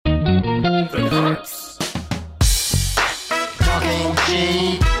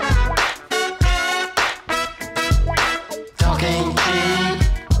cheap. Talking cheap.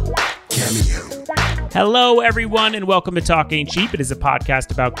 Cameo. Hello, everyone, and welcome to Talk Ain't Cheap. It is a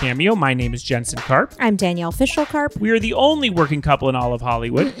podcast about Cameo. My name is Jensen Karp. I'm Danielle Fischel-Karp. We are the only working couple in all of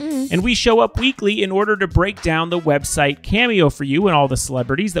Hollywood, and we show up weekly in order to break down the website Cameo for you and all the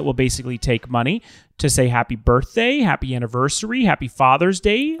celebrities that will basically take money to say happy birthday, happy anniversary, happy Father's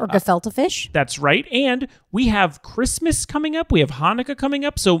Day. Or gefilte fish. That's right. And we have Christmas coming up. We have Hanukkah coming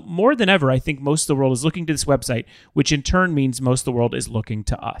up. So more than ever, I think most of the world is looking to this website, which in turn means most of the world is looking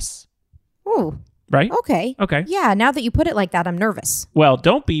to us. Ooh. Right? Okay. Yeah, now that you put it like that, I'm nervous. Well,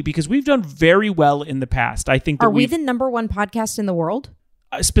 don't be, because we've done very well in the past. I think that Are we the number one podcast in the world?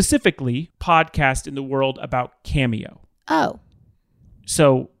 Specifically, podcast in the world about Cameo. Oh.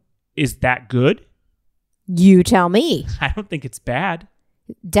 So, is that good? You tell me. I don't think it's bad.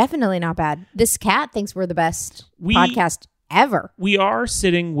 Definitely not bad. This cat thinks we're the best podcast ever. We are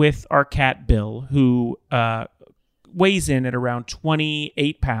sitting with our cat, Bill, who weighs in at around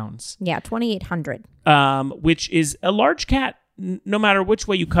 28 pounds. Yeah, 2,800. Which is a large cat, no matter which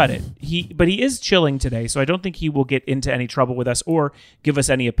way you cut it. But he is chilling today, so I don't think he will get into any trouble with us or give us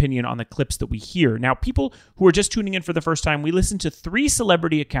any opinion on the clips that we hear. Now, people who are just tuning in for the first time, we listen to 3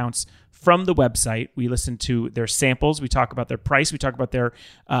 celebrity accounts from the website. We listen to their samples. We talk about their price. We talk about their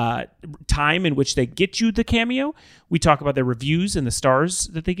time in which they get you the Cameo. We talk about their reviews and the stars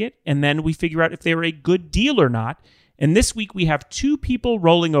that they get. And then we figure out if they were a good deal or not. And this week we have 2 people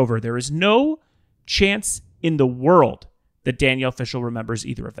rolling over. There is no chance in the world that Danielle Fischel remembers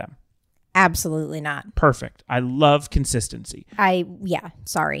either of them. Absolutely not. Perfect. I love consistency.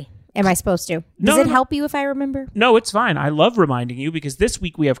 Sorry. Am I supposed to? Does it help you if I remember? No, it's fine. I love reminding you because this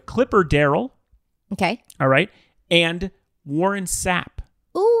week we have Clipper Darrell. Okay. All right. And Warren Sapp.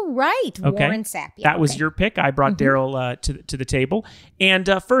 Ooh, right. Okay. Warren Sapp. Yeah, that was your pick. I brought Darrell to the table. And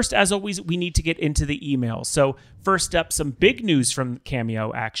first, as always, we need to get into the email. So first up, some big news from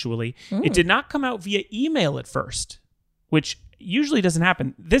Cameo, actually. It did not come out via email at first, which usually doesn't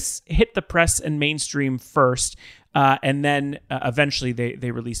happen. This hit the press and mainstream first, and then eventually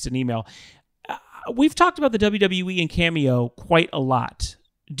they released an email. We've talked about the WWE and Cameo quite a lot.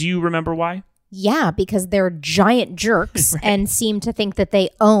 Do you remember why? Yeah, because they're giant jerks and seem to think that they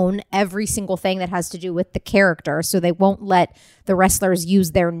own every single thing that has to do with the character, so they won't let the wrestlers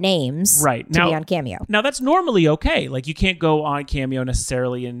use their names to be on Cameo. Now, that's normally okay. Like, you can't go on Cameo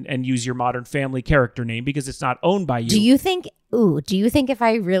necessarily and use your Modern Family character name because it's not owned by you. Do you think if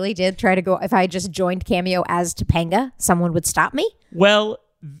I really did try to go, if I just joined Cameo as Topanga, someone would stop me? Well,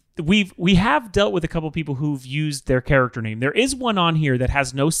 we have dealt with a couple people who've used their character name. There is one on here that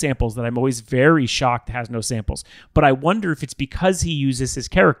has no samples that I'm always very shocked has no samples. But I wonder if it's because he uses his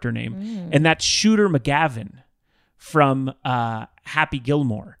character name. And that's Shooter McGavin from Happy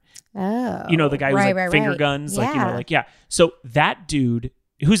Gilmore. Oh. You know, the guy who's finger guns. Yeah. So that dude,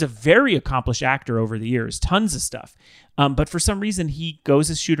 who's a very accomplished actor over the years, tons of stuff. But for some reason, he goes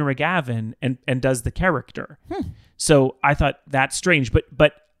as Shooter McGavin and does the character. So I thought that's strange.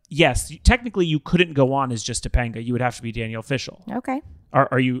 But yes, technically you couldn't go on as just Topanga. You would have to be Danielle Fischel. Okay.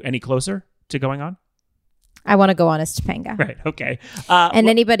 Are you any closer to going on? I want to go on as Topanga. Right. Okay. And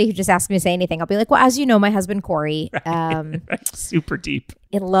anybody who just asks me to say anything, I'll be like, well, as you know, my husband, Corey, super deep.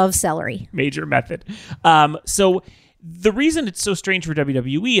 It loves celery. Major method. So the reason it's so strange for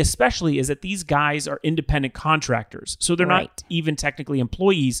WWE especially is that these guys are independent contractors. So they're not even technically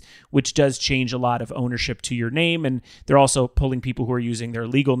employees, which does change a lot of ownership to your name. And they're also pulling people who are using their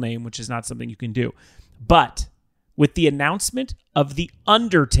legal name, which is not something you can do. But with the announcement of The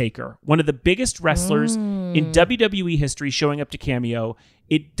Undertaker, one of the biggest wrestlers in WWE history, showing up to Cameo,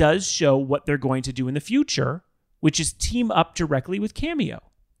 it does show what they're going to do in the future, which is team up directly with Cameo.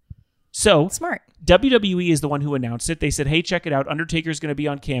 So smart. WWE is the one who announced it. They said, hey, check it out. Undertaker's going to be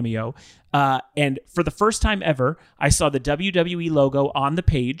on Cameo. And for the first time ever, I saw the WWE logo on the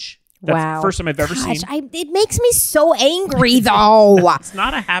page. That's the first time I've ever seen. It makes me so angry, though. It's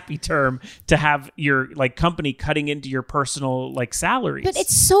not a happy term to have your company cutting into your personal salaries. But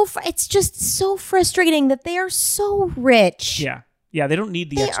it's just so frustrating that they are so rich. Yeah. Yeah, they don't need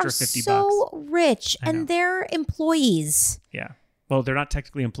the extra $50. They are so rich, and they're employees. Yeah. Well, they're not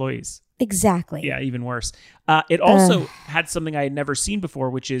technically employees. Exactly. Yeah, even worse. It also had something I had never seen before,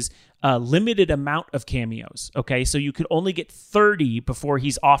 which is a limited amount of cameos. Okay, so you could only get 30 before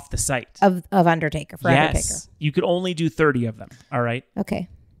he's off the site. Of Undertaker, for Undertaker. Yes, you could only do 30 of them. All right? Okay.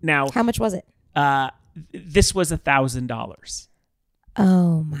 Now, how much was it? This was $1,000.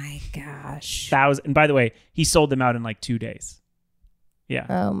 Oh my gosh. 1,000. And by the way, he sold them out in 2 days. Yeah.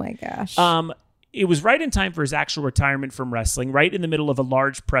 Oh my gosh. it was right in time for his actual retirement from wrestling, right in the middle of a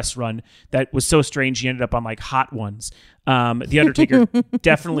large press run that was so strange he ended up on like Hot Ones. The Undertaker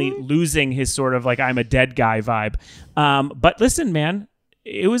definitely losing his sort of like I'm a dead guy vibe. But listen, man,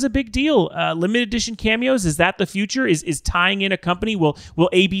 it was a big deal. Limited edition cameos, is that the future? Is tying in a company? Will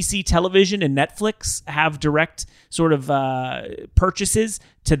ABC Television and Netflix have direct sort of purchases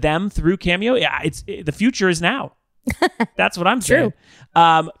to them through Cameo? Yeah, the future is now. That's what I'm saying.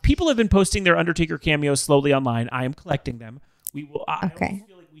 People have been posting their Undertaker cameos slowly online. I am collecting them. We will. Okay. I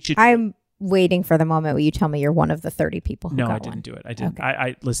feel like we should. I'm waiting for the moment where you tell me you're one of the 30 people who No, got I didn't one. do it. I didn't. Okay.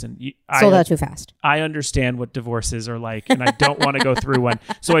 I listen. Sold out too fast. I understand what divorces are like, and I don't want to go through one.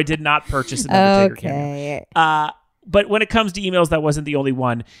 So I did not purchase an Undertaker cameo. But when it comes to emails, that wasn't the only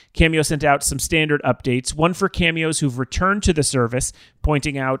one. Cameo sent out some standard updates. One for cameos who've returned to the service,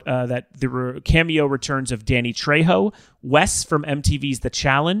 pointing out that the cameo returns of Danny Trejo, Wes from MTV's The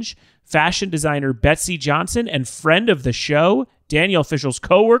Challenge, fashion designer Betsy Johnson, and friend of the show, Danielle Fishel's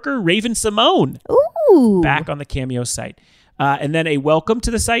co-worker, Raven Simone. Ooh. Back on the Cameo site. And then a welcome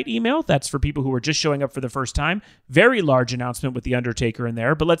to the site email. That's for people who are just showing up for the first time. Very large announcement with The Undertaker in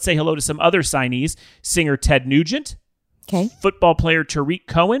there. But let's say hello to some other signees. Singer Ted Nugent. Okay. Football player Tariq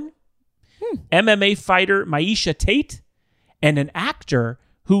Cohen. MMA fighter Maisha Tate. And an actor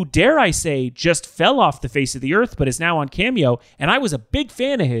who, dare I say, just fell off the face of the earth, but is now on Cameo. And I was a big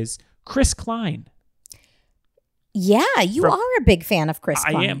fan of his, Chris Klein. Yeah, you are a big fan of Chris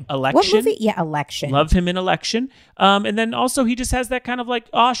Klein. I am. Election. What movie? Yeah, Election. Love him in Election. And then also he just has that kind of like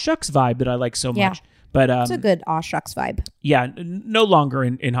aw shucks vibe that I like so much. But it's a good aw shucks vibe. Yeah, no longer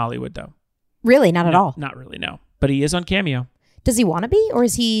in Hollywood though. Really, not at all. Not really, no. But he is on Cameo. Does he want to be, or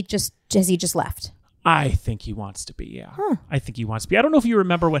has he just left? I think he wants to be. Yeah, I think he wants to be. I don't know if you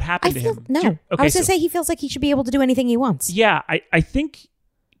remember what happened to him. No, Okay, I was gonna say he feels like he should be able to do anything he wants. Yeah, I think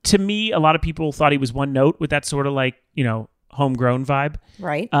to me, a lot of people thought he was one note with that sort of like homegrown vibe.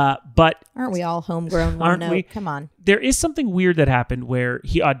 Right. But aren't we all homegrown one aren't note? we? Come on. There is something weird that happened where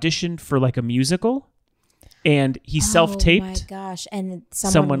he auditioned for like a musical and he self-taped. Oh my gosh. And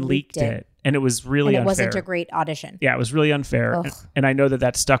someone leaked it. And it was really unfair. It wasn't a great audition. Yeah, it was really unfair. And I know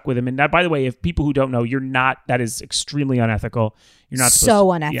that stuck with him. And that, by the way, if people who don't know, that is extremely unethical. You're not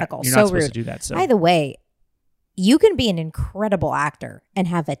unethical. You're so not supposed rude. to do that. So. By the way, you can be an incredible actor and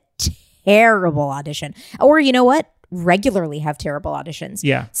have a terrible audition. Or you know what? Regularly have terrible auditions.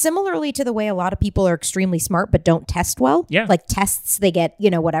 Yeah. Similarly to the way a lot of people are extremely smart but don't test well. Yeah. Like tests, they get,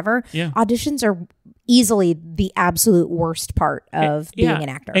 whatever. Yeah. Auditions are easily the absolute worst part of being an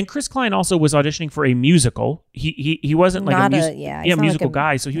actor. And Chris Klein also was auditioning for a musical. He wasn't like a musical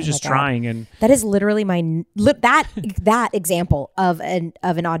guy, so he was just trying. And that is literally that example of an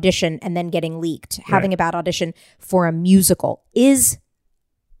audition and then getting leaked. Having a bad audition for a musical is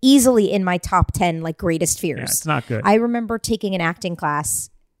easily in my top 10 like greatest fears. Yeah, it's not good. I remember taking an acting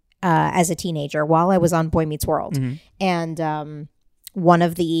class as a teenager while I was on Boy Meets World. Mm-hmm. And one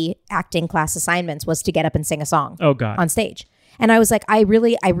of the acting class assignments was to get up and sing a song on stage. And I was like, I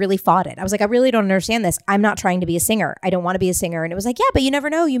really fought it. I was like, I really don't understand this. I'm not trying to be a singer. I don't want to be a singer. And it was like, yeah, but you never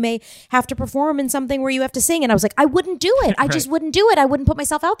know. You may have to perform in something where you have to sing. And I was like, I wouldn't do it. I just wouldn't do it. I wouldn't put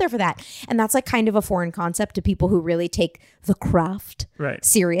myself out there for that. And that's like kind of a foreign concept to people who really take the craft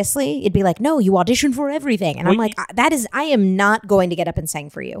seriously. It'd be like, no, you audition for everything. And I'm like, I am not going to get up and sing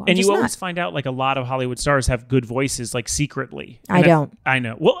for you. And you always find out like a lot of Hollywood stars have good voices like secretly. I don't. I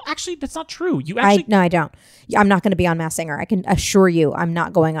know. Well, actually, that's not true. No, I don't. I'm not going to be on Masked Singer. I can assure you I'm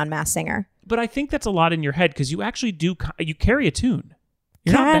not going on Masked Singer. But I think that's a lot in your head because you actually you carry a tune.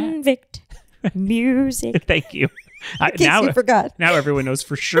 You're Convict music. Thank you. In case you forgot. Now everyone knows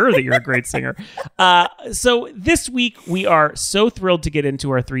for sure that you're a great singer. So this week we are so thrilled to get into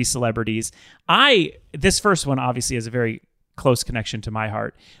our three celebrities. This first one obviously has a very close connection to my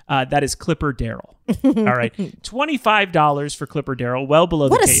heart. That is Clipper Darrell. All right. $25 for Clipper Darrell. Well below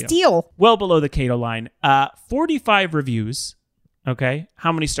the Cato. What a steal. Well below the Cato line. 45 reviews. Okay.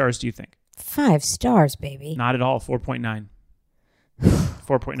 How many stars do you think? 5 stars, baby. Not at all. 4.9.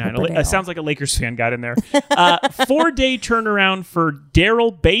 4.9. It sounds like a Lakers fan got in there. 4-day turnaround for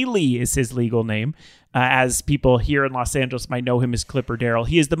Darrell Bailey is his legal name. As people here in Los Angeles might know him as Clipper Darrell.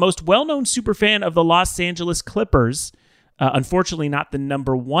 He is the most well-known superfan of the Los Angeles Clippers. Unfortunately, not the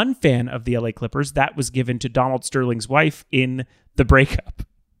number one fan of the LA Clippers. That was given to Donald Sterling's wife in the breakup.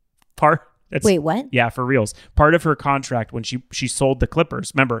 Wait, what? Yeah, for reals. Part of her contract when she sold the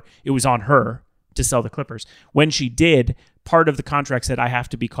Clippers, remember, it was on her to sell the Clippers. When she did, part of the contract said, I have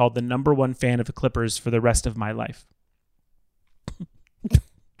to be called the number one fan of the Clippers for the rest of my life.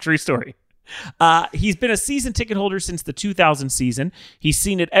 True story. He's been a season ticket holder since the 2000 season. He's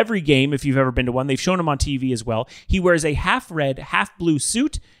seen it every game if you've ever been to one. They've shown him on TV as well. He wears a half red, half blue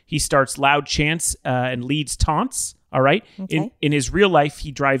suit. He starts loud chants and leads taunts. All right. Okay. In his real life,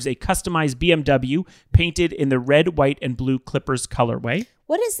 he drives a customized BMW painted in the red, white, and blue Clippers colorway.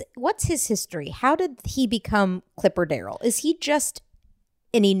 What's his history? How did he become Clipper Darrell? Is he just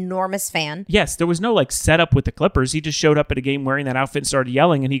an enormous fan? Yes, there was no like setup with the Clippers. He just showed up at a game wearing that outfit and started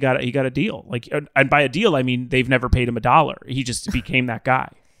yelling, and he got a deal. Like, and by a deal, I mean they've never paid him $1. He just became that guy.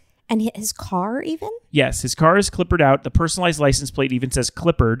 And his car even? Yes, his car is clippered out. The personalized license plate even says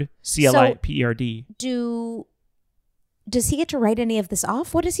Clippered, CLIPPERD. Does he get to write any of this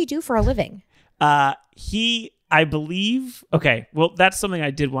off? What does he do for a living? I believe. Okay, well, that's something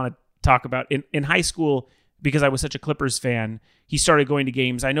I did want to talk about. In high school, because I was such a Clippers fan, he started going to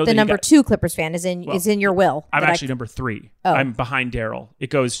games. I know the number 2 Clippers fan is in your will. I'm actually number 3. Oh. I'm behind Darrell. It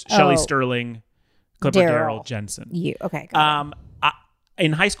goes Shelley Sterling, Clipper Darrell, Jensen. Okay.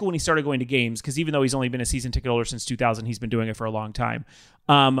 In high school, when he started going to games, because even though he's only been a season ticket holder since 2000, he's been doing it for a long time.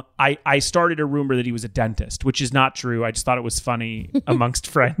 I started a rumor that he was a dentist, which is not true. I just thought it was funny amongst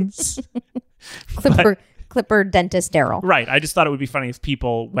friends. Clipper dentist Darrell. Right. I just thought it would be funny if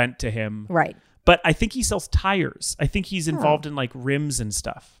people went to him. Right. But I think he sells tires. I think he's involved in like rims and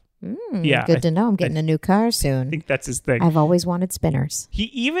stuff. Yeah. Good to know. I'm getting a new car soon. I think that's his thing. I've always wanted spinners. He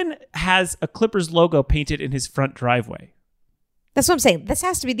even has a Clippers logo painted in his front driveway. That's what I'm saying. This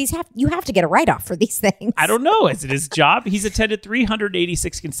has to be you have to get a write-off for these things. I don't know. Is it his job? He's attended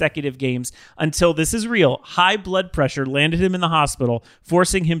 386 consecutive games until, this is real, high blood pressure landed him in the hospital,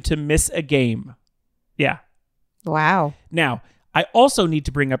 forcing him to miss a game. Yeah. Wow. Now, I also need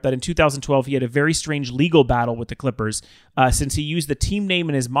to bring up that in 2012, he had a very strange legal battle with the Clippers. Since he used the team name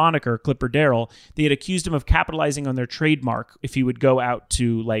in his moniker, Clipper Darrell, they had accused him of capitalizing on their trademark if he would go out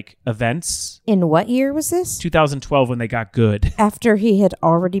to like events. In what year was this? 2012, when they got good. After he had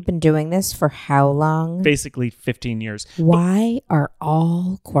already been doing this for how long? Basically 15 years. Why are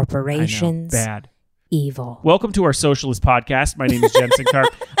all corporations bad? Evil. Welcome to our socialist podcast. My name is Jensen Karp.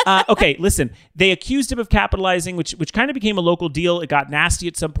 Okay, listen. They accused him of capitalizing, which kind of became a local deal. It got nasty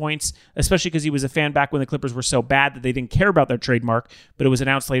at some points, especially because he was a fan back when the Clippers were so bad that they didn't care about their trademark. But it was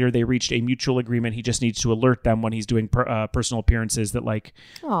announced later they reached a mutual agreement. He just needs to alert them when he's doing personal appearances that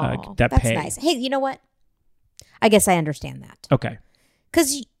that's pay. Nice. Hey, you know what? I guess I understand that. Okay.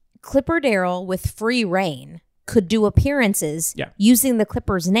 Because Clipper Darrell with free reign could do appearances using the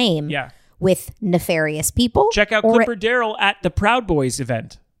Clippers name. Yeah. With nefarious people. Check out Clipper Darrell at the Proud Boys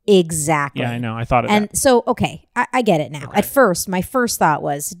event. Exactly. Yeah, I know. I thought of that. And so, okay, I get it now. Okay. At first, my first thought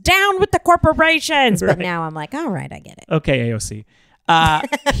was, down with the corporations. Right. But now I'm like, all right, I get it. Okay, AOC.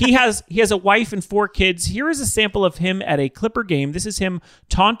 He has a wife and 4 kids. Here is a sample of him at a Clipper game. This is him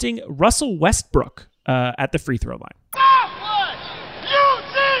taunting Russell Westbrook at the free throw line.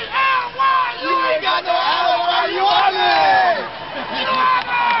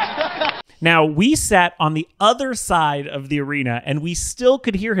 Now, we sat on the other side of the arena, and we still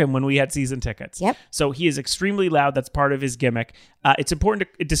could hear him when we had season tickets. Yep. So he is extremely loud. That's part of his gimmick. It's important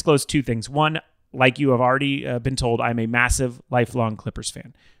to disclose 2 things. 1, like you have already been told, I'm a massive, lifelong Clippers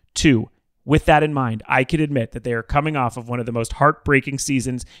fan. 2, with that in mind, I can admit that they are coming off of one of the most heartbreaking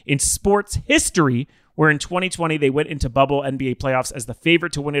seasons in sports history, where in 2020, they went into bubble NBA playoffs as the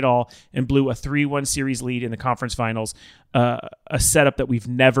favorite to win it all and blew a 3-1 series lead in the conference finals, a setup that we've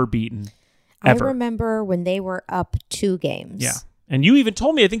never beaten. Ever. I remember when they were up 2 games. Yeah. And you even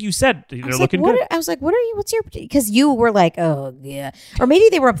told me, I think you said they're looking good. I was like, what's your, because you were like, oh, yeah. Or maybe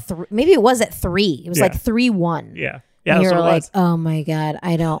they were up, maybe it was at 3. It was like 3-1. Yeah. Yeah. And you were like, oh my God,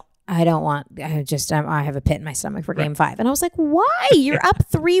 I have a pit in my stomach for game 5. And I was like, why? You're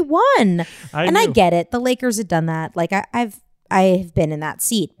up 3-1. I get it. The Lakers had done that. Like I have been in that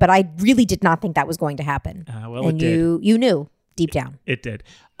seat, but I really did not think that was going to happen. Well, and it did. You knew deep down. It did.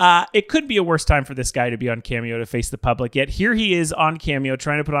 It could be a worse time for this guy to be on Cameo to face the public. Yet here he is on Cameo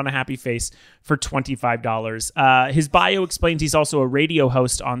trying to put on a happy face for $25. His bio explains he's also a radio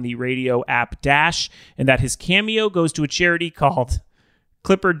host on the radio app Dash, and that his Cameo goes to a charity called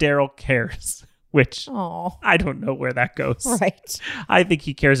Clipper Darrell Cares, which I don't know where that goes. Right. I think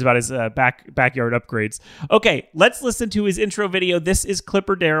he cares about his backyard upgrades. Okay, let's listen to his intro video. This is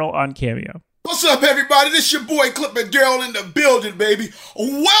Clipper Darrell on Cameo. What's up, everybody? This your boy Clipper Darrell in the building, baby.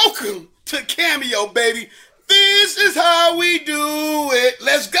 Welcome to Cameo, baby. This is how we do it.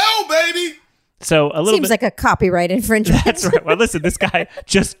 Let's go, baby. So a little Seems like a copyright infringement. That's right. Well, listen, this guy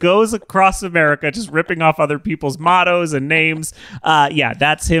just goes across America, just ripping off other people's mottos and names. Yeah,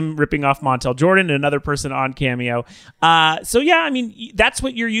 that's him ripping off Montel Jordan and another person on Cameo. So yeah, I mean, that's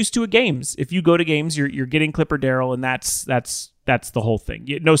what you're used to at games. If you go to games, you're getting Clipper Darrell, and that's the whole thing.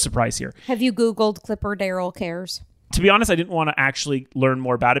 No surprise here. Have you Googled Clipper Darrell cares? To be honest, I didn't want to actually learn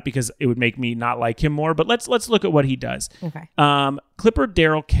more about it because it would make me not like him more. But let's look at what he does. Okay. Clipper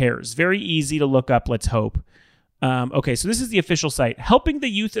Darrell cares. Very easy to look up. Let's hope. Okay, so this is the official site. Helping the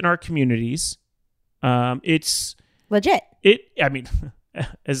youth in our communities. It's legit. I mean,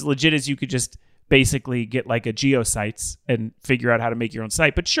 as legit as you could just basically get like a geosites and figure out how to make your own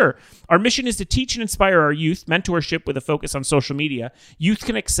site. But sure, our mission is to teach and inspire our youth, mentorship with a focus on social media. Youth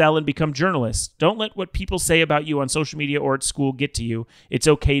can excel and become journalists. Don't let what people say about you on social media or at school get to you. It's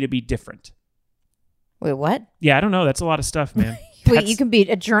okay to be different. Wait, what? Yeah, I don't know. That's a lot of stuff, man. Wait, you can be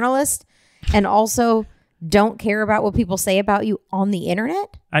a journalist and also don't care about what people say about you on the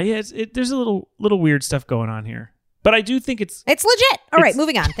internet? There's a little weird stuff going on here. But I do think it's legit. All right,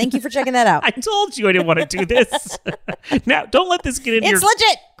 moving on. Thank you for checking that out. I told you I didn't want to do this. Now, don't let this get into your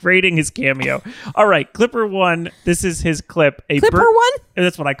legit. Grading his Cameo. All right, Clipper 1. This is his clip. Clipper 1?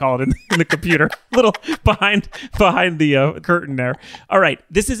 That's what I call it in the computer. Little behind the curtain there. All right,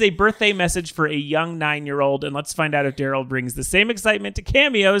 this is a birthday message for a young 9-year-old, and let's find out if Darrell brings the same excitement to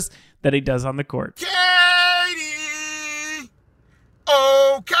cameos that he does on the court. Katie!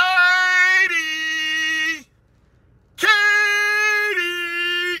 Oh, Katie! Katie!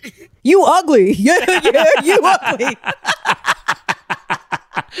 You ugly. Yeah, you ugly.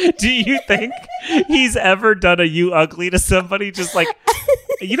 Do you think he's ever done a you ugly to somebody? Just like,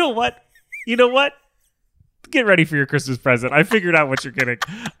 you know what? Get ready for your Christmas present. I figured out what you're getting.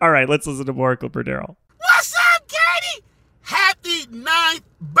 All right, let's listen to more Clipper Darrell. What's up, Katie? Happy 9th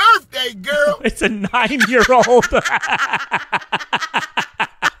birthday, girl. It's a 9-year-old.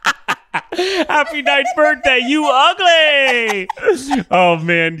 Happy 9th birthday, you ugly. Oh,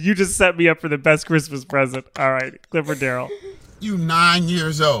 man, you just set me up for the best Christmas present. All right, Clipper Darrell. You 9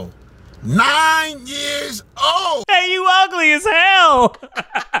 years old. 9 years old. Hey, you ugly as hell.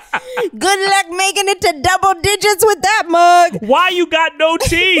 Good luck making it to double digits with that mug. Why you got no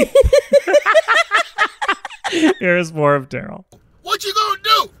teeth? Here's more of Darrell. What you gonna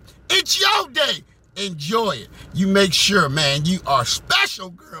do? It's your day. Enjoy it. You make sure, man, you are special,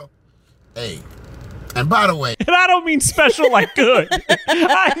 girl. Hey, and by the way, and I don't mean special like good.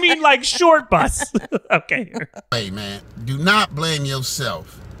 I mean like short bus. Okay. Hey, man, do not blame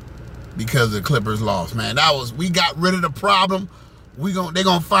yourself because the Clippers lost, man. We got rid of the problem. They're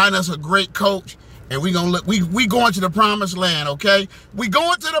gonna find us a great coach, and we going to the promised land, okay? We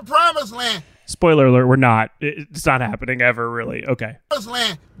going to the promised land. Spoiler alert, we're not. It's not happening ever, really. Okay. Promised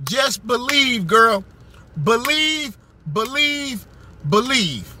land. Just believe, girl. Believe.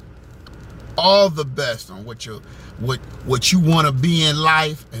 All the best on what you want to be in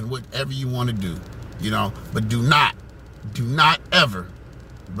life and whatever you want to do, but do not ever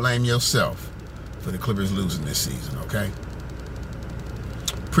blame yourself for the Clippers losing this season, okay?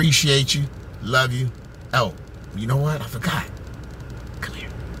 Appreciate you, love you. Oh, you know what? I forgot. Come here.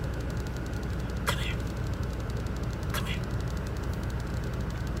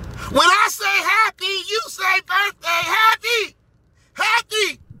 When I say happy, you say birthday.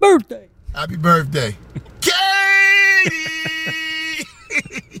 Happy birthday. Happy birthday, Katie!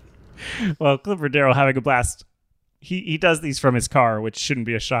 Well, Clipper Darrell having a blast. He does these from his car, which shouldn't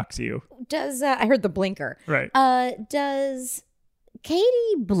be a shock to you. I heard the blinker. Right. Does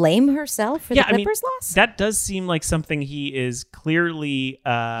Katie blame herself for the Clippers loss? That does seem like something he is clearly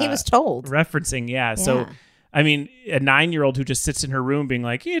he was told. Referencing, yeah. So, I mean, a 9-year-old who just sits in her room being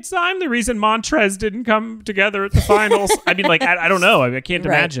like, I'm the reason Montrez didn't come together at the finals. I mean, like, I don't know. I can't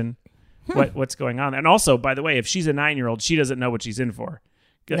imagine what's going on. And also, by the way, if she's a 9-year-old, she doesn't know what she's in for.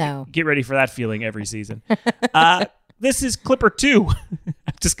 No. Get ready for that feeling every season. This is Clipper 2.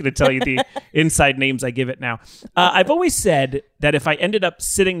 I'm just going to tell you the inside names I give it now. I've always said that if I ended up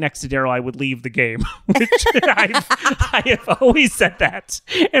sitting next to Darrell, I would leave the game. Which I have always said that.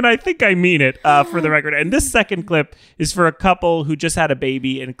 And I think I mean it for the record. And this second clip is for a couple who just had a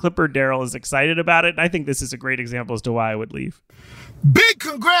baby, and Clipper Darrell is excited about it. And I think this is a great example as to why I would leave. Big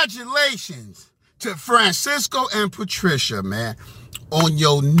congratulations to Francisco and Patricia, man, on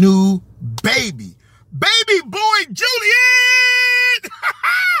your new baby. Baby boy Julian!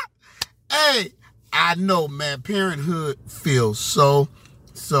 Hey, I know, man, parenthood feels so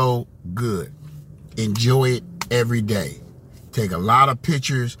good. Enjoy it every day. Take a lot of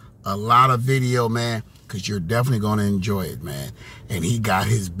pictures, a lot of video, man, because you're definitely going to enjoy it, man. And he got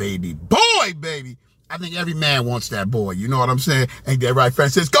his baby boy, baby. I think every man wants that boy. You know what I'm saying? Ain't that right,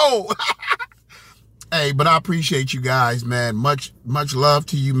 Francisco? Hey, but I appreciate you guys, man. Much love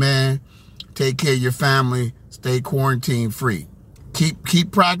to you, man. Take care of your family. Stay quarantine free.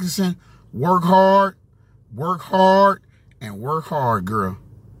 Keep practicing. Work hard, and work hard, girl.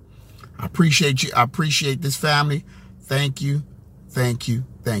 I appreciate you. I appreciate this family. Thank you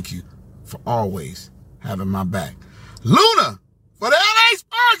for always having my back. Luna for the LA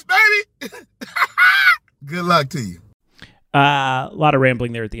Sparks, baby. Good luck to you. A lot of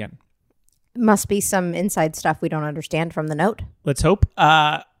rambling there at the end. Must be some inside stuff we don't understand from the note. Let's hope.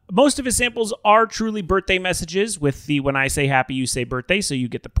 Most of his samples are truly birthday messages with the when I say happy, you say birthday. So you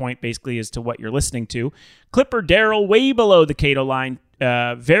get the point basically as to what you're listening to. Clipper Darrell, way below the Cato line.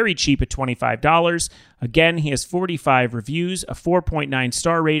 Very cheap at $25. Again, he has 45 reviews, a 4.9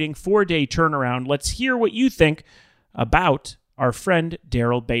 star rating, 4-day turnaround. Let's hear what you think about our friend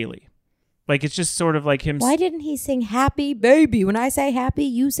Darrell Bailey. Like, it's just sort of like him. Why didn't he sing happy baby? When I say happy,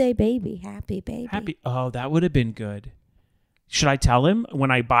 you say baby. Happy baby. Happy. Oh, that would have been good. Should I tell him when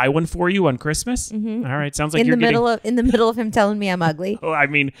I buy one for you on Christmas? Mm-hmm. All right. Sounds like in the middle of him telling me I'm ugly. Oh, I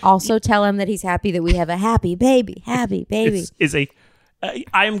mean. Also tell him that he's happy that we have a happy baby. Happy baby.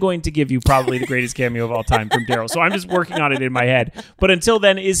 I am going to give you probably the greatest cameo of all time from Darrell. So I'm just working on it in my head. But until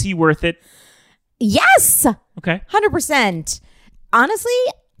then, is he worth it? Yes. Okay. 100%. Honestly,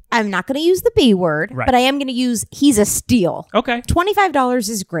 I'm not going to use the B word, right, but I am going to use he's a steal. Okay. $25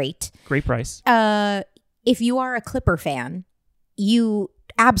 is great. Great price. If you are a Clipper fan, you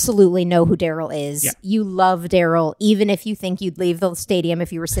absolutely know who Darrell is. Yeah. You love Darrell, even if you think you'd leave the stadium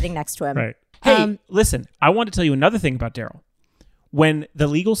if you were sitting next to him. Right. Hey, listen, I want to tell you another thing about Darrell. When the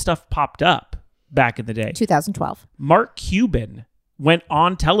legal stuff popped up back in the day, 2012, Mark Cuban went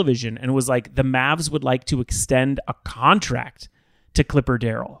on television and was like, the Mavs would like to extend a contract to Clipper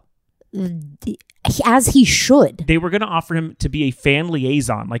Darrell. As he should. They were going to offer him to be a fan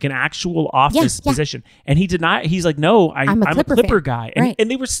liaison, like an actual office position. And he did not. He's like, no, I'm a Clipper guy. And, and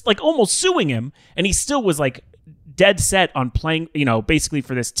they were like almost suing him. And he still was like dead set on playing, basically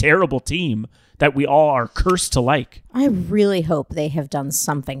for this terrible team that we all are cursed to like. I really hope they have done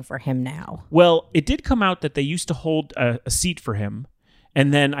something for him now. Well, it did come out that they used to hold a seat for him.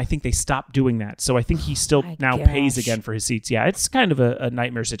 And then I think they stopped doing that. So I think he still pays again for his seats. Yeah, it's kind of a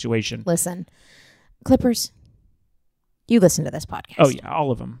nightmare situation. Listen, Clippers, you listen to this podcast. Oh, yeah, all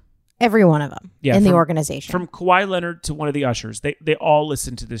of them. Every one of them in the organization. From Kawhi Leonard to one of the ushers. They all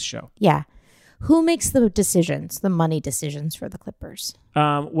listen to this show. Yeah. Who makes the decisions, the money decisions for the Clippers?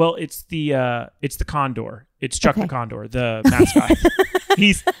 Well, it's the Condor. It's Chuck the Condor, the mascot.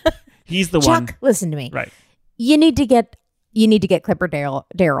 he's the one. Chuck, listen to me. Right. You need to get Clipper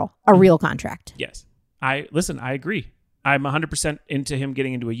Darrell a real contract. Yes. I agree. I'm 100% into him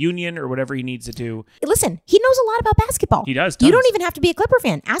getting into a union or whatever he needs to do. Listen, he knows a lot about basketball. He does. Tons. You don't even have to be a Clipper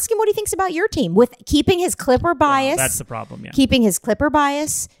fan. Ask him what he thinks about your team with keeping his Clipper bias. That's the problem, yeah. Keeping his Clipper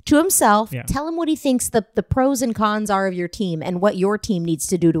bias to himself. Yeah. Tell him what he thinks the pros and cons are of your team and what your team needs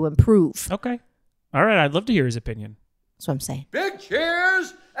to do to improve. Okay. All right. I'd love to hear his opinion. That's what I'm saying. Big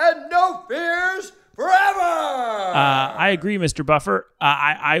cheers and no fears forever. I agree, Mr. Buffer.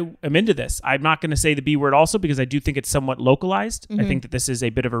 I am into this. I'm not going to say the B word also because I do think it's somewhat localized. Mm-hmm. I think that this is a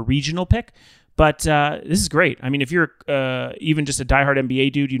bit of a regional pick, but this is great. I mean, if you're even just a diehard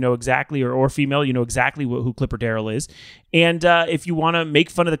NBA dude, you know exactly, or female, you know exactly who Clipper Darrell is. And if you want to make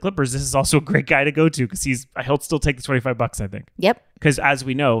fun of the Clippers, this is also a great guy to go to because he'll still take the $25, I think. Yep. Because as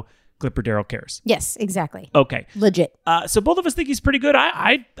we know, Clipper Darrell cares. Yes, exactly. Okay. Legit. So both of us think he's pretty good.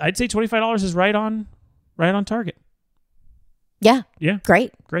 I'd say $25 is right on target. Yeah. Yeah.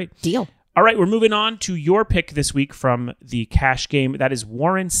 Great Deal. All right, we're moving on to your pick this week from the cash game. That is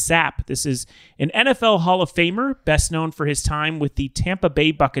Warren Sapp. This is an NFL Hall of Famer, best known for his time with the Tampa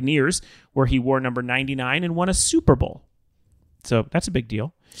Bay Buccaneers, where he wore number 99 and won a Super Bowl. So that's a big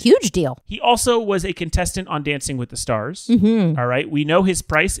deal. Huge deal. He also was a contestant on Dancing with the Stars. Mm-hmm. All right. We know his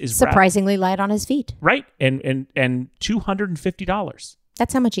price is surprisingly light on his feet. Right. And $250.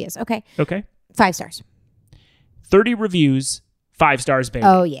 That's how much he is. Okay. 5 stars. 30 reviews, 5 stars, baby.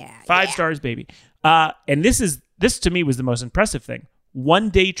 Oh, yeah. 5 stars, baby. And this to me was the most impressive thing.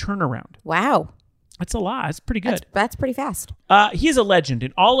 1-day turnaround. Wow. That's a lot. That's pretty good. That's pretty fast. He is a legend,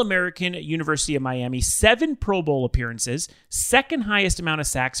 an All-American at University of Miami, 7 Pro Bowl appearances, second highest amount of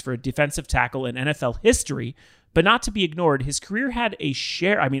sacks for a defensive tackle in NFL history, but not to be ignored, his career had a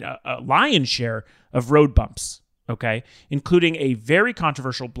lion's share of road bumps, okay, including a very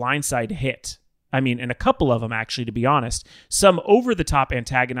controversial blindside hit, I mean, and a couple of them, actually, to be honest. Some over-the-top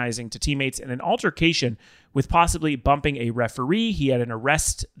antagonizing to teammates and an altercation with possibly bumping a referee. He had an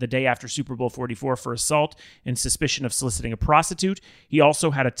arrest the day after Super Bowl 44 for assault and suspicion of soliciting a prostitute. He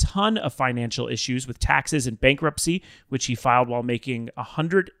also had a ton of financial issues with taxes and bankruptcy, which he filed while making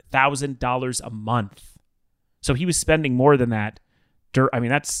 $100,000 a month. So he was spending more than that. I mean,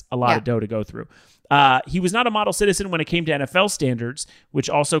 that's a lot of dough to go through. He was not a model citizen when it came to NFL standards, which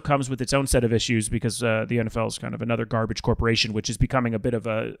also comes with its own set of issues because the NFL is kind of another garbage corporation, which is becoming a bit of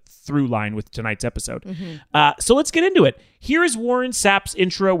a through line with tonight's episode. So let's get into it. Here is Warren Sapp's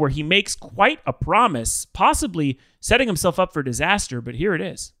intro where he makes quite a promise, possibly setting himself up for disaster, but here it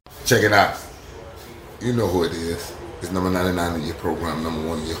is. Check it out. You know who it is. It's number 99 in your program, number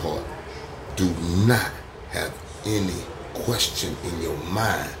 1 in your heart. Do not have any question in your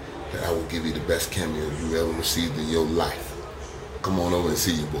mind that I will give you the best cameo you ever received in your life. Come on over and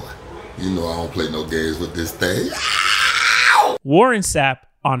see you, boy. You know I don't play no games with this thing. Warren Sapp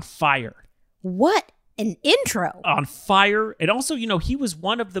on fire. What an intro. On fire. And also, you know, he was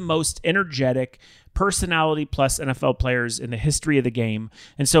one of the most energetic personality plus NFL players in the history of the game.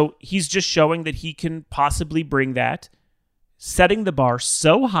 And so he's just showing that he can possibly bring that, setting the bar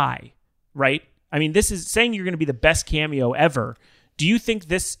so high, right? I mean, this is saying you're going to be the best cameo ever. Do you think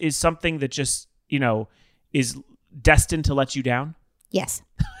this is something that just, you know, is destined to let you down? Yes.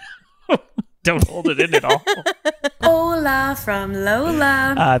 Don't hold it in at all. Hola from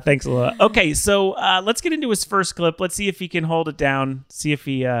Lola. Thanks, Lola. Okay, so let's get into his first clip. Let's see if he can hold it down. See if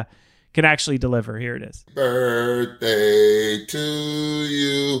he can actually deliver. Here it is. Birthday to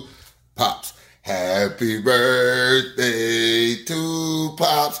you, Pops. Happy birthday to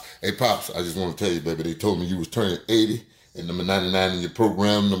Pops. Hey, Pops, I just want to tell you, baby, they told me you was turning 80. And number 99 in your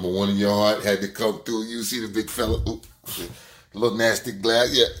program, number 1 in your heart, had to come through. You see the big fella, little nasty glass.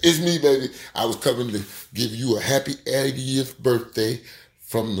 Yeah, it's me, baby. I was coming to give you a happy 80th birthday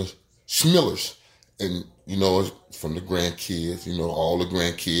from the Schmillers. And, you know, it's from the grandkids, you know, all the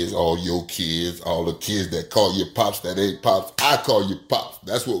grandkids, all your kids, all the kids that call you Pops, that ain't Pops. I call you Pops.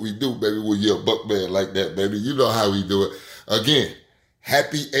 That's what we do, baby, when you're a buck man like that, baby. You know how we do it. Again,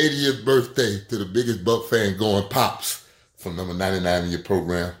 happy 80th birthday to the biggest Buck fan going, Pops. From number 99 in your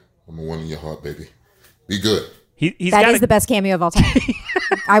program, number 1 in your heart, baby. Be good. That is the best cameo of all time.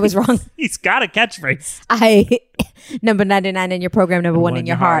 I was wrong. He's got a catchphrase. Number 99 in your program, number 1 in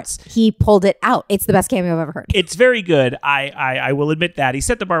your heart. He pulled it out. It's the best cameo I've ever heard. It's very good. I will admit that. He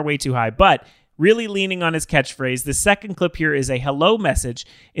set the bar way too high, but really leaning on his catchphrase. The second clip here is a hello message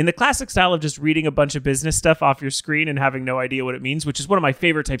in the classic style of just reading a bunch of business stuff off your screen and having no idea what it means, which is one of my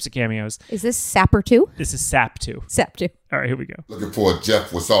favorite types of cameos. Is this Sapper 2? This is Sapp 2. Sapp 2. All right, here we go. Looking for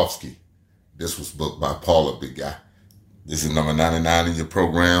Jeff Wasowski. This was booked by Paula, big guy. This is number 99 in your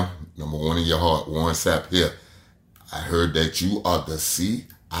program, number 1 in your heart, Warren Sapp here. I heard that you are the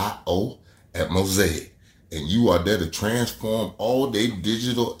CIO at Mosaic. And you are there to transform all their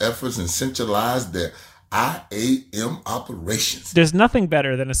digital efforts and centralize their IAM operations. There's nothing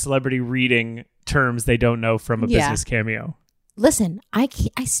better than a celebrity reading terms they don't know from a business cameo. Listen, I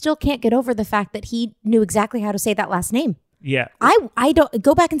still can't get over the fact that he knew exactly how to say that last name. Yeah. I don't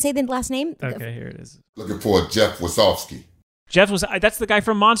go back and say the last name. Okay, here it is. Looking for Jeff Wasowski. That's the guy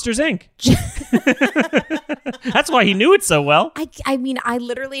from Monsters, Inc. That's why he knew it so well. I mean, I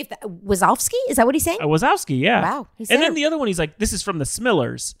literally, Wazowski? Is that what he's saying? Wazowski, yeah. Wow. And then the other one, he's like, this is from the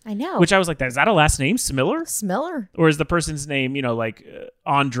Smillers. I know. Which I was like, is that a last name, Smiller? Smiller. Or is the person's name, you know, like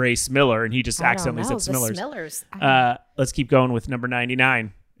Andre Smiller, and he just accidentally said Smillers? Smillers. Let's keep going with number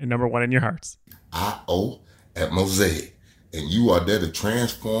 99 and number 1 in your hearts. IO at Mosaic. And you are there to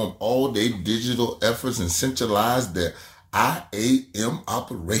transform all their digital efforts and centralize their IAM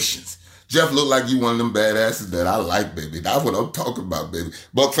operations. Jeff look like you one of them badasses that I like, baby. That's what I'm talking about, baby.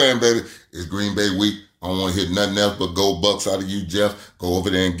 Buck fan, baby. It's Green Bay week. I don't want to hear nothing else but go Bucks out of you, Jeff. Go over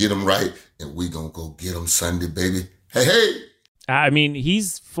there and get them right, and we going to go get them Sunday, baby. Hey, hey. I mean,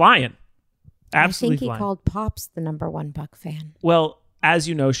 he's flying. Absolutely I think he flying. called Pops the number 1 Buck fan. Well, as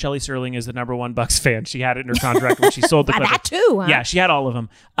you know, Shelley Serling is the number 1 Bucks fan. She had it in her contract when she sold the Clippers. That too, huh? Yeah, she had all of them.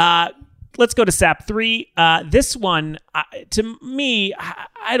 Let's go to Sapp 3. This one, to me,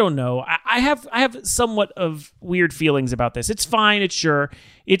 I don't know. I have somewhat of weird feelings about this. It's fine. It's sure.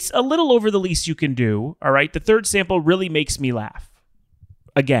 It's a little over the least you can do. All right. The third sample really makes me laugh.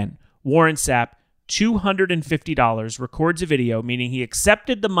 Again, Warren Sapp, $250, records a video, meaning he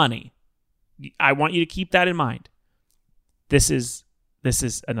accepted the money. I want you to keep that in mind. This is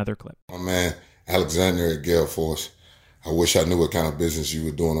another clip. My man, Alexander at Gale Force. I wish I knew what kind of business you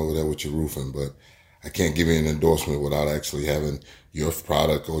were doing over there with your roofing, but I can't give you an endorsement without actually having your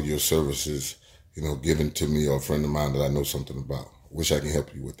product or your services given to me or a friend of mine that I know something about. Wish I can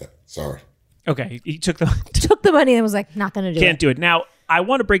help you with that. Sorry. Okay, he took took the money and was like, not going to do it. Can't do it. Now, I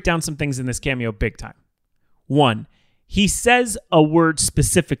want to break down some things in this Cameo big time. One, he says a word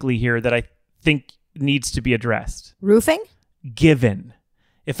specifically here that I think needs to be addressed. Roofing? Given.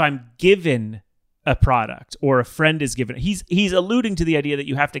 If I'm given a product or a friend is given, he's alluding to the idea that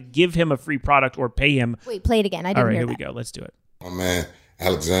you have to give him a free product or pay him. Wait, play it again. I didn't hear that. All right, here we go. Let's do it. My man,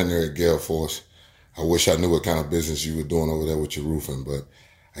 Alexander at Gale Force. I wish I knew what kind of business you were doing over there with your roofing, but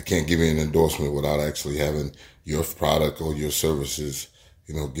I can't give you an endorsement without actually having your product or your services,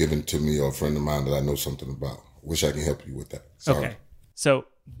 given to me or a friend of mine that I know something about. Wish I can help you with that. Sorry. Okay. So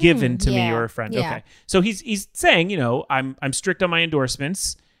given to me yeah, or a friend. yeah. Okay. So he's saying, I'm strict on my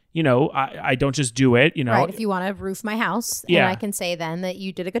endorsements. I don't just do it, Right, if you want to roof my house, Yeah. and I can say then that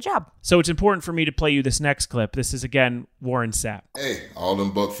you did a good job. So it's important for me to play you this next clip. This is, again, Warren Sapp. Hey, all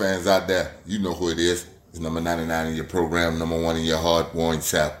them Buck fans out there, you know who it is. It's number 99 in your program, number 1 in your heart, Warren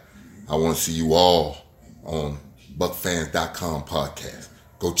Sapp. I want to see you all on BuckFans.com podcast.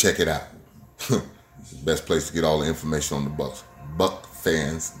 Go check it out. It's the best place to get all the information on the Bucks.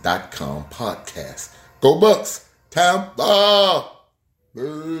 BuckFans.com podcast. Go Bucks! Tampa!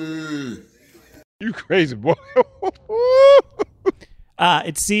 Hey. You crazy boy.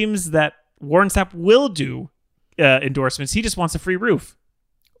 It seems that Warren Sapp will do endorsements. He just wants a free roof.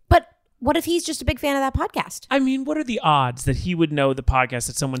 But what if he's just a big fan of that podcast? I mean, what are the odds that he would know the podcast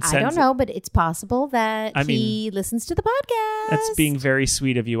that someone sends? I don't know, but it's possible that I he listens to the podcast. That's being very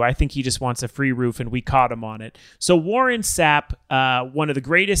sweet of you. I think he just wants a free roof, and we caught him on it. So Warren Sapp, one of the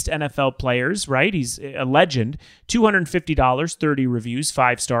greatest NFL players, right? He's a legend. $250, 30 reviews,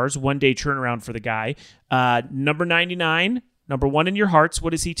 5 stars, 1-day turnaround for the guy. Number 99, number 1 in your hearts.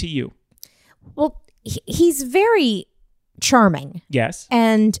 What is he to you? Well, he's very charming. Yes.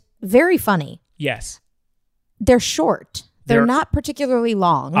 And very funny. Yes. They're short. They're not particularly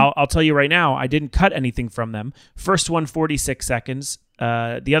long. I'll tell you right now, I didn't cut anything from them. First one, 46 seconds.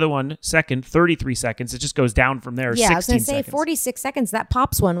 The other one, second, 33 seconds. It just goes down from there. Yeah, 16 I was going to say seconds. 46 seconds. That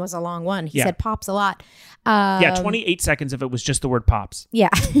Pops one was a long one. He Yeah. said Pops a lot. 28 seconds if it was just the word Pops. Yeah.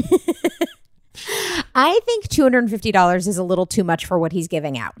 I think $250 is a little too much for what he's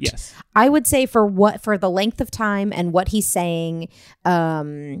giving out. Yes. I would say for the length of time and what he's saying,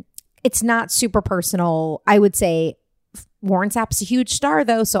 it's not super personal. I would say Warren Sapp's a huge star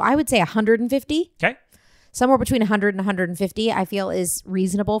though, so I would say 150. Okay. Somewhere between 100 and 150 I feel is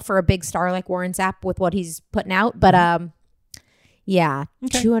reasonable for a big star like Warren Sapp with what he's putting out, but yeah,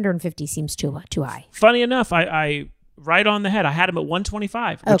 Okay. 250 seems too high. Funny enough, I right on the head. I had him at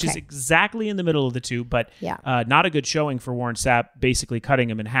 125, which is Okay. exactly in the middle of the two, but Yeah. not a good showing for Warren Sapp, basically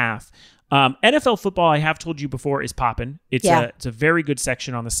cutting him in half. NFL football, I have told you before, is popping. It's a very good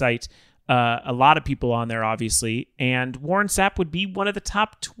section on the site. A lot of people on there, obviously. And Warren Sapp would be one of the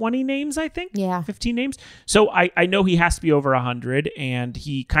top 20 names, I think. Yeah. 15 names. So I know he has to be over 100, and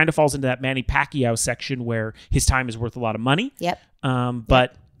he kind of falls into that Manny Pacquiao section where his time is worth a lot of money. Yep.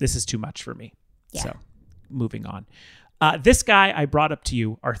 But this is too much for me. Yeah. So moving on. This guy I brought up to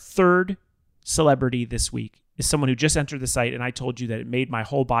you, our third celebrity this week, is someone who just entered the site, and I told you that it made my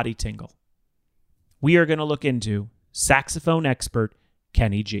whole body tingle. We are going to look into saxophone expert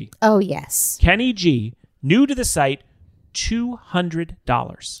Kenny G. Oh, yes. Kenny G, new to the site,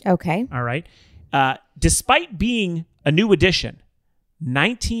 $200. Okay. All right. Despite being a new addition,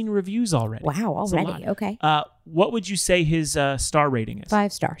 19 reviews already. Wow, That's a already. lot. Okay. What would you say his star rating is?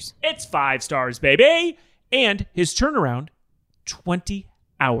 5 stars. It's 5 stars, baby. And his turnaround, 20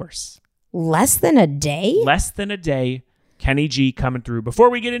 hours. Less than a day? Less than a day. Kenny G coming through. Before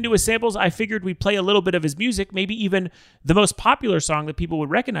we get into his samples, I figured we'd play a little bit of his music, maybe even the most popular song that people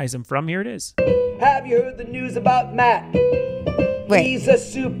would recognize him from. Here it is. Have you heard the news about Matt? Wait. He's a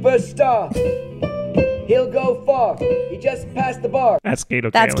superstar. He'll go far. He just passed the bar. That's Kato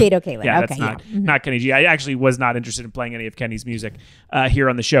Kaelin. That's Kato Kaelin. Yeah, Okay, that's not Kenny G. I actually was not interested in playing any of Kenny's music here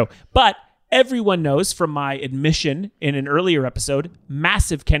on the show. But everyone knows from my admission in an earlier episode,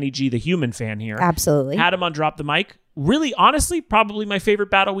 massive Kenny G, the human fan here. Absolutely. Had him on Drop the Mic. Really, honestly, probably my favorite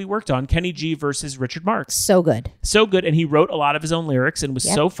battle we worked on, Kenny G versus Richard Marx. So good. So good. And he wrote a lot of his own lyrics and was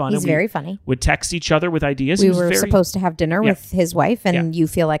Yep, so fun. he's and we very funny. Would text each other with ideas. We He was were very, supposed to have dinner Yeah. with his wife, and you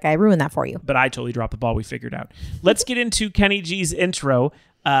feel like I ruined that for you. But I totally dropped the ball. We figured out. Let's get into Kenny G's intro.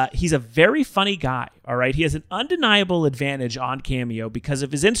 He's a very funny guy. All right. He has an undeniable advantage on Cameo because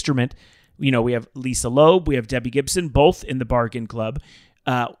of his instrument. You know, we have Lisa Loeb, we have Debbie Gibson, both in the Bargain Club.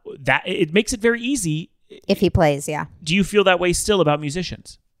 That it makes it very easy. If he plays, yeah. Do you feel that way still about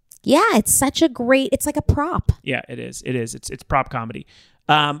musicians? Yeah, it's such a great, it's like a prop. Yeah, it is. It is. It's prop comedy.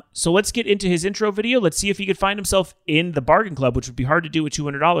 So let's get into his intro video. Let's see if he could find himself in the bargain club, which would be hard to do with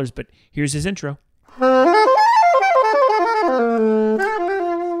 $200, but here's his intro.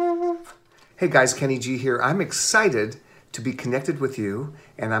 Hey guys, Kenny G here. I'm excited to be connected with you,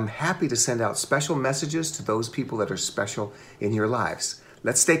 and I'm happy to send out special messages to those people that are special in your lives.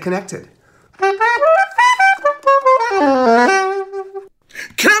 Let's stay connected.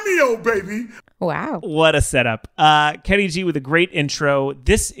 Cameo, baby. Wow. What a setup. Kenny G with a great intro.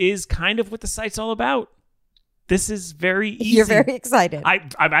 This is kind of what the site's all about. This is very easy. You're very excited.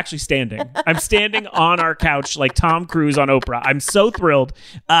 I'm actually standing. I'm standing on our couch like Tom Cruise on Oprah. I'm so thrilled.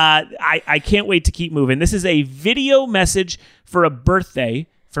 I can't wait to keep moving. This is a video message for a birthday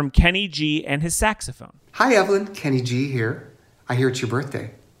from Kenny G and his saxophone. Hi Evelyn, Kenny G here. I hear it's your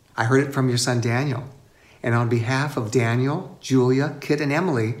birthday. I heard it from your son Daniel. And on behalf of Daniel, Julia, Kit, and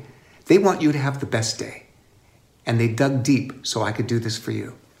Emily, they want you to have the best day. And they dug deep so I could do this for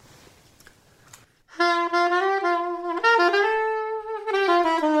you.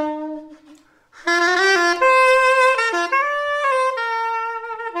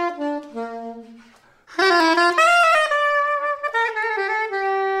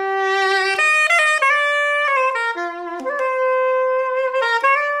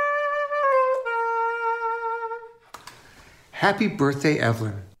 Happy birthday,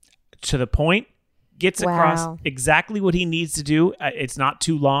 Evelyn. To the point, gets across exactly what he needs to do. It's not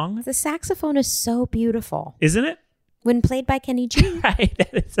too long. The saxophone is so beautiful. Isn't it? When played by Kenny G. Right.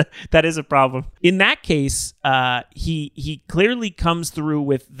 That is a problem. In that case, he clearly comes through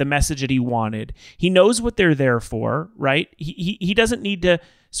with the message that he wanted. He knows what they're there for, right? He doesn't need to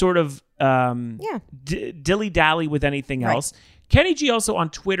sort of dilly-dally with anything else. Kenny G also on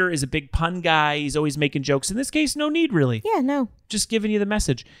Twitter is a big pun guy. He's always making jokes. In this case, no need really. Yeah, no. Just giving you the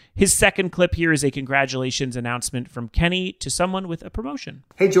message. His second clip here is a congratulations announcement from Kenny to someone with a promotion.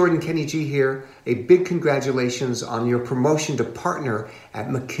 Hey Jordan, Kenny G here. A big congratulations on your promotion to partner at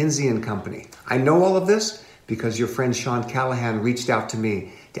McKinsey & Company. I know all of this because your friend Sean Callahan reached out to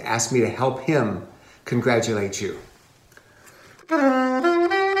me to ask me to help him congratulate you.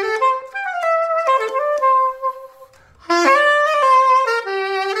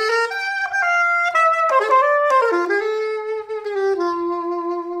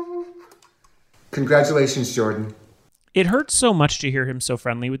 Congratulations, Jordan. It hurts so much to hear him so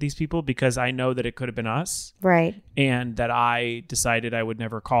friendly with these people because I know that it could have been us. Right. And that I decided I would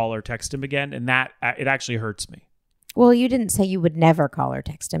never call or text him again. And that it actually hurts me. Well, you didn't say you would never call or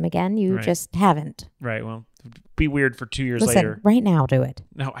text him again. You just haven't. Right. Well, it'd be weird for 2 years Listen, later. Right now, do it.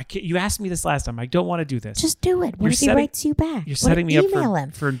 No, I can't. You asked me this last time. I don't want to do this. Just do it. What if he writes you back? You're setting me up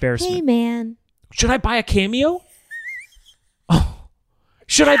for embarrassment. Hey, man. Should I buy a Cameo? Oh,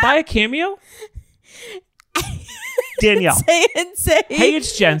 should I buy a Cameo? Danielle. Say. Hey,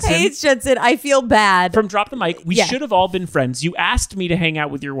 it's Jensen. Hey, it's Jensen. I feel bad. From Drop the Mic. We should have all been friends. You asked me to hang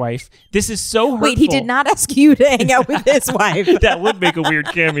out with your wife. This is so hurtful. Wait, he did not ask you to hang out with his wife. That would make a weird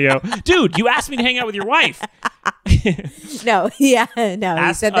cameo. Dude, you asked me to hang out with your wife. No. You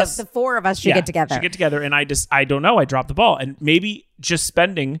said that the four of us should get together. And I don't know. I dropped the ball. And maybe just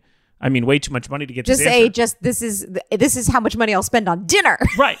spending... way too much money to get this answer. This is how much money I'll spend on dinner.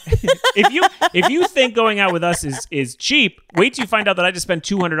 Right. If you think going out with us is cheap, wait till you find out that I just spent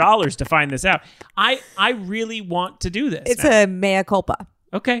 $200 to find this out. I really want to do this. It's a mea culpa.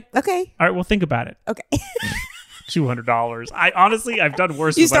 Okay. All right. Well, think about it. Okay. $200. I've done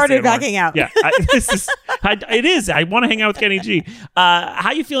worse. You started backing out. Yeah. It is. I want to hang out with Kenny G.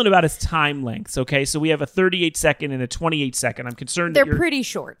 How you feeling about his time lengths? Okay. So we have a 38 second and a 28 second. I'm concerned they're pretty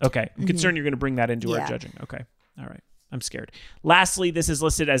short. Okay. I'm concerned you're going to bring that into our judging. Okay. All right. I'm scared. Lastly, this is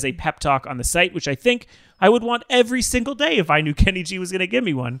listed as a pep talk on the site, which I think I would want every single day if I knew Kenny G was going to give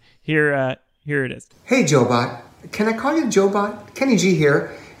me one. Here it is. Hey, Joebot. Can I call you Joebot? Kenny G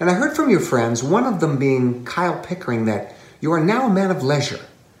here. And I heard from your friends, one of them being Kyle Pickering, that you are now a man of leisure.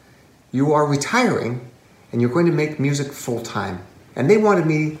 You are retiring, and you're going to make music full-time. And they wanted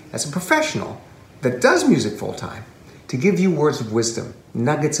me, as a professional that does music full-time, to give you words of wisdom,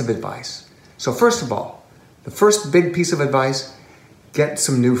 nuggets of advice. So first of all, the first big piece of advice, get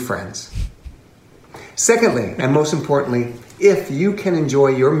some new friends. Secondly, and most importantly, if you can enjoy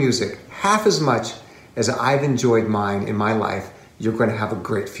your music half as much as I've enjoyed mine in my life, you're going to have a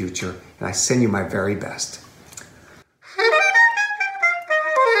great future, and I send you my very best.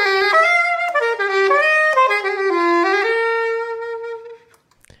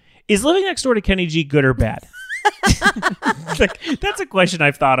 Is living next door to Kenny G good or bad? That's a question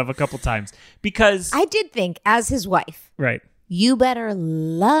I've thought of a couple times because I did think, as his wife, right, you better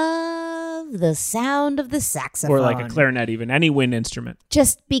love love the sound of the saxophone. Or like a clarinet, even any wind instrument.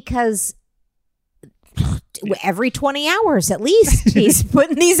 Just because every 20 hours at least he's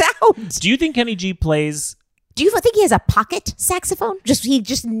putting these out. Do you think Kenny G plays... Do you think he has a pocket saxophone? He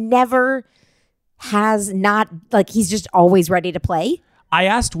just never has not, like, he's just always ready to play? I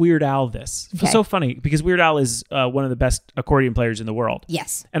asked Weird Al this. Okay. It's so funny because Weird Al is one of the best accordion players in the world.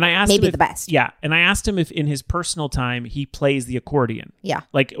 Yes. And I asked maybe him the best. Yeah. And I asked him if in his personal time he plays the accordion. Yeah.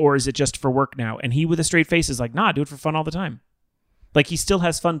 Like, or is it just for work now? And he, with a straight face, is like, nah, do it for fun all the time. Like, he still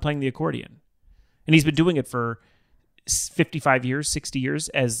has fun playing the accordion. And he's been doing it for 55 years, 60 years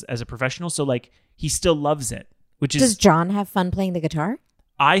as a professional. So, like, he still loves it. Does John have fun playing the guitar?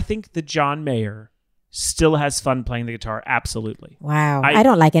 I think that John Mayer still has fun playing the guitar. Absolutely. Wow. I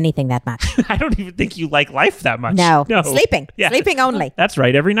don't like anything that much. I don't even think you like life that much. No. Sleeping. Yeah. Sleeping only. That's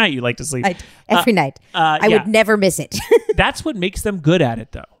right. Every night you like to sleep. Every night. I would never miss it. That's what makes them good at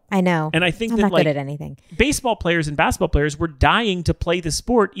it, though. I know. And I think I'm that not like good at anything. Baseball players and basketball players were dying to play the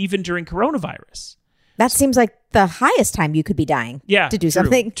sport even during coronavirus. That seems like the highest time you could be dying to do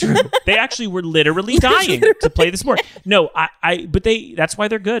something. True. They actually were literally dying to play the sport. No, but that's why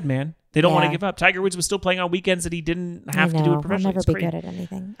they're good, man. They don't want to give up. Tiger Woods was still playing on weekends that he didn't have to do it professionally. I'll never be good at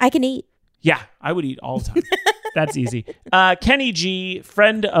anything. I can eat. Yeah, I would eat all the time. That's easy. Kenny G,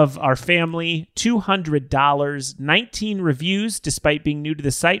 friend of our family, $200, 19 reviews despite being new to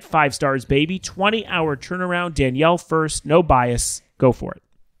the site, 5 stars, baby, 20-hour turnaround. Danielle first, no bias. Go for it.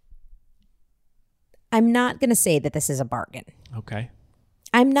 I'm not going to say that this is a bargain. Okay.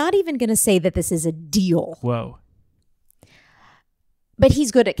 I'm not even going to say that this is a deal. Whoa. But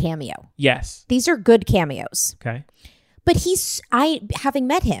he's good at Cameo. Yes. These are good cameos. Okay. But having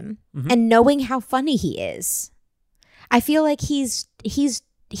met him and knowing how funny he is, I feel like he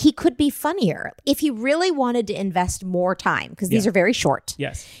could be funnier if he really wanted to invest more time, because these are very short.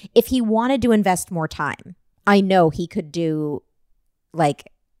 Yes. If he wanted to invest more time, I know he could do,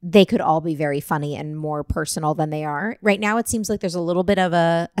 like, they could all be very funny and more personal than they are. Right now, it seems like there's a little bit of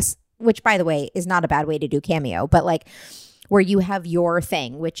a which, by the way, is not a bad way to do Cameo, but like where you have your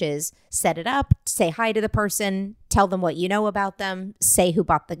thing, which is set it up, say hi to the person, tell them what you know about them, say who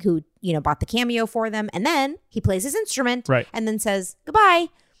bought the Cameo for them, and then he plays his instrument, right, and then says goodbye.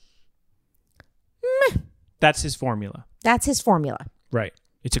 That's his formula. Right.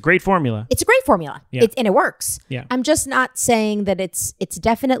 It's a great formula. Yeah. And it works. Yeah. I'm just not saying that it's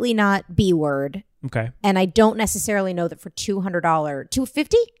definitely not B word. Okay. And I don't necessarily know that for $200,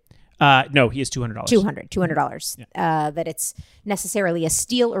 $250? No, he is $200. $200. Yeah. That it's necessarily a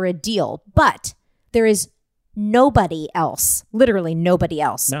steal or a deal. But there is nobody else, literally nobody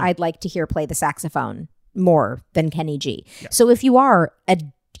else, I'd like to hear play the saxophone more than Kenny G. Yeah. So if you are a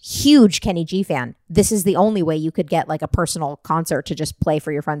huge Kenny G fan, this is the only way you could get like a personal concert to just play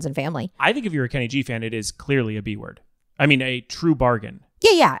for your friends and family. I think if you're a Kenny G fan, it is clearly a B word. I mean, a true bargain.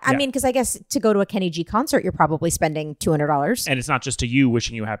 Yeah. I mean, because I guess to go to a Kenny G concert, you're probably spending $200. And it's not just to you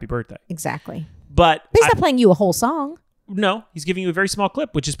wishing you a happy birthday. Exactly. But he's not playing you a whole song. No, he's giving you a very small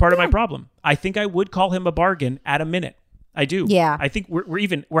clip, which is part of my problem. I think I would call him a bargain at a minute. I do. Yeah. I think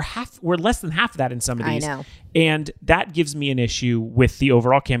we're less than half of that in some of these. I know. And that gives me an issue with the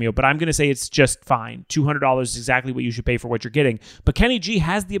overall Cameo, but I'm going to say it's just fine. $200 is exactly what you should pay for what you're getting. But Kenny G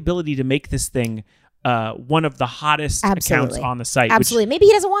has the ability to make this thing one of the hottest accounts on the site. Absolutely. Maybe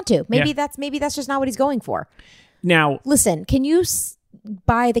he doesn't want to. Maybe that's just not what he's going for. Now, listen, can you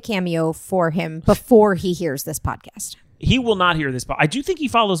buy the Cameo for him before he hears this podcast? He will not hear this. I do think he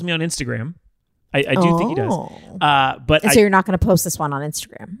follows me on Instagram. I do think he does. So you're not going to post this one on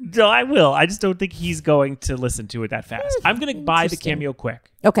Instagram? No, I will. I just don't think he's going to listen to it that fast. I'm going to buy the Cameo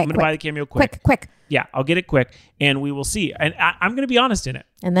quick. Okay, I'm going to buy the Cameo quick. Quick. Yeah, I'll get it quick, and we will see. And I'm going to be honest in it.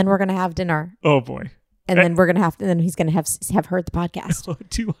 And then we're going to have dinner. Oh, boy. And then we're going to then he's going to have heard the podcast.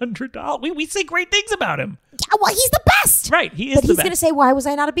 $200. We say great things about him. Yeah, well, he's the best. Right, he is but the best. But he's going to say, why was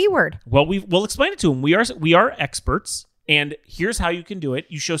I not a B word? Well, we'll explain it to him. We are experts. And here's how you can do it.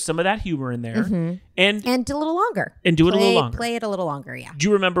 You show some of that humor in there. Mm-hmm. And do a little longer. And do it a little longer. Play it a little longer, yeah. Do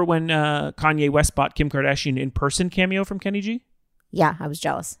you remember when Kanye West bought Kim Kardashian in-person Cameo from Kenny G? Yeah, I was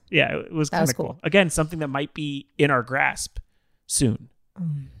jealous. Yeah, it was kind of cool. Again, something that might be in our grasp soon.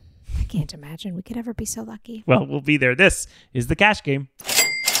 I can't imagine we could ever be so lucky. Well, we'll be there. This is the cash game.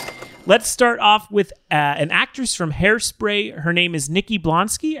 Let's start off with an actress from Hairspray. Her name is Nikki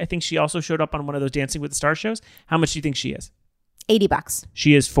Blonsky. I think she also showed up on one of those Dancing with the Stars shows. How much do you think she is? $80.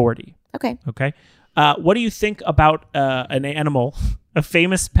 She is 40. Okay. What do you think about an animal, a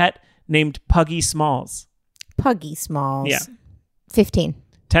famous pet named Puggy Smalls? Puggy Smalls. Yeah. $15.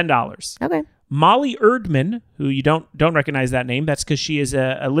 $10. Okay. Molly Erdman, who you don't recognize that name. That's because she is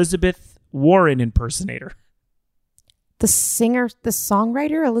Elizabeth Warren impersonator. The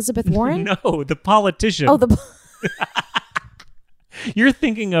songwriter, Elizabeth Warren? No, the politician. Oh, You're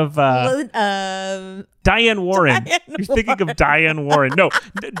thinking of Diane Warren. You're thinking of Diane Warren. No,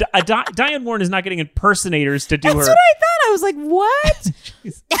 Diane Warren is not getting impersonators to do her. That's what I thought. I was like, what?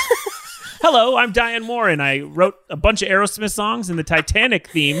 Hello, I'm Diane Warren. I wrote a bunch of Aerosmith songs and the Titanic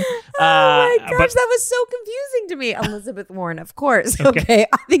theme. Oh my gosh, that was so confusing to me. Elizabeth Warren, of course. Okay.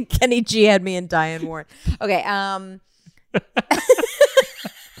 I think Kenny G had me and Diane Warren. Okay.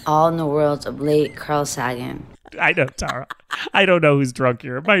 All in the world of late Carl Sagan. I know, Tara. I don't know who's drunk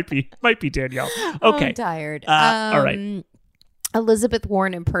here. It might be Danielle. Okay. I'm tired. All right. Elizabeth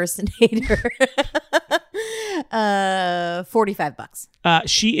Warren impersonator. $45.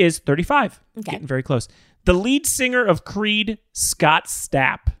 She is 35. Okay. Getting very close. The lead singer of Creed, Scott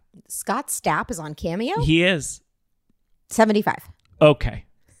Stapp. Scott Stapp is on Cameo? He is. 75. Okay.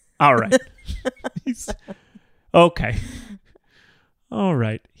 All right. Okay. All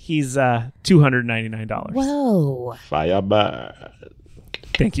right. He's $299. Whoa. Firebird.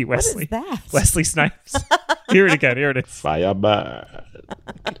 Thank you, Wesley. What is that? Wesley Snipes. Hear it again. Here it is. Firebird.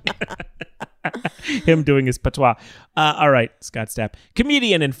 Him doing his patois. All right, Scott Stapp.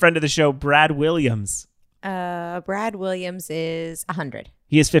 Comedian and friend of the show, Brad Williams. Brad Williams is 100.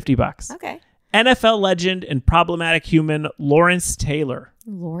 He is $50. Okay. NFL legend and problematic human, Lawrence Taylor.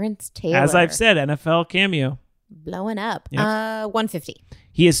 Lawrence Taylor. As I've said, NFL Cameo. Blowing up. Yep. 150.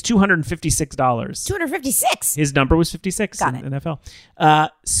 He is $256. 256. His number was 56 Got in it. NFL.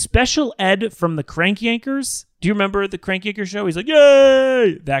 Special Ed from the Crank Yankers. Do you remember the Crank Yankers show? He's like,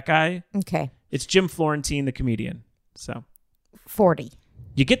 yay! That guy. Okay. It's Jim Florentine, the comedian. So 40.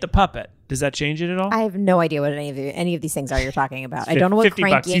 you get the puppet. Does that change it at all? I have no idea what any of these things are you're talking about. I don't know what $50.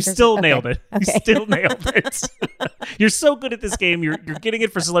 Crank You Yankers still is. nailed it. You Okay. still nailed it. You're so good at this game. You're getting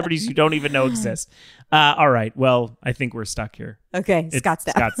it for celebrities you don't even know exist. All right. Well, I think we're stuck here. Okay. It's Scott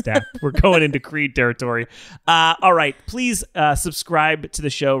Stapp. Scott Stapp. We're going into Creed territory. All right. Please subscribe to the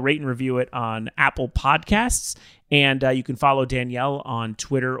show, rate and review it on Apple Podcasts. And you can follow Danielle on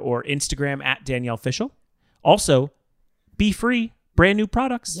Twitter or Instagram at Danielle Fishel. Also, be free. Brand new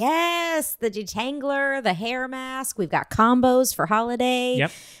products. Yes, the detangler, the hair mask. We've got combos for holiday.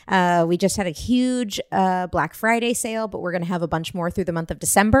 Yep. We just had a huge Black Friday sale, but we're going to have a bunch more through the month of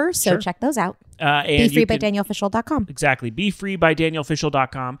December. So check those out. BeFreeByDanielleFishel.com. Exactly.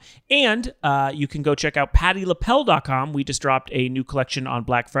 BeFreeByDanielleFishel.com. And you can go check out PattyLaPel.com. We just dropped a new collection on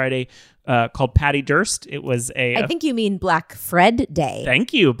Black Friday called Patty Durst. It was I think you mean Black Fred Day.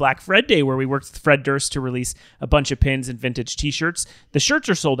 Thank you. Black Fred Day, where we worked with Fred Durst to release a bunch of pins and vintage t-shirts. The shirts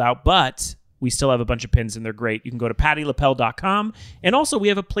are sold out, but we still have a bunch of pins and they're great. You can go to PattyLaPel.com. And also we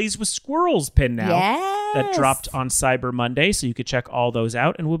have a Plays with Squirrels pin now that dropped on Cyber Monday. So you could check all those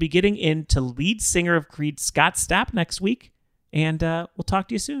out. And we'll be getting into lead singer of Creed, Scott Stapp, next week. And we'll talk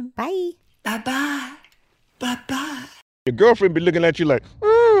to you soon. Bye. Bye-bye. Bye-bye. Your girlfriend be looking at you like,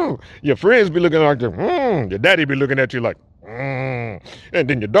 your friends be looking like, your daddy be looking at you like, and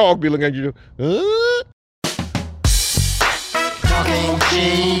then your dog be looking at you, Talking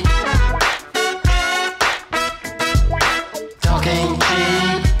cheap.